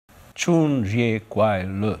春节快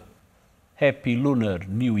乐. Happy Lunar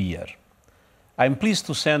New Year. I'm pleased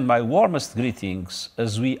to send my warmest greetings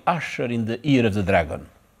as we usher in the Year of the Dragon.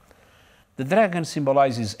 The dragon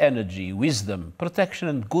symbolizes energy, wisdom, protection,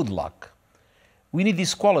 and good luck. We need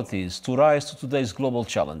these qualities to rise to today's global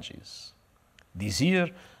challenges. This year,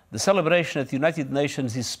 the celebration at the United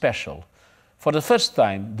Nations is special. For the first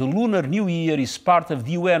time, the Lunar New Year is part of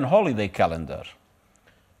the UN holiday calendar.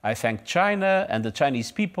 I thank China and the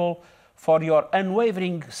Chinese people for your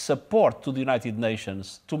unwavering support to the United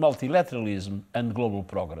Nations, to multilateralism and global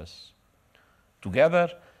progress. Together,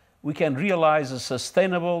 we can realize a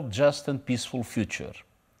sustainable, just and peaceful future.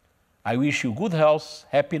 I wish you good health,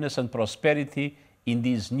 happiness and prosperity in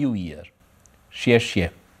this new year. Xie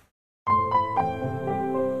xie.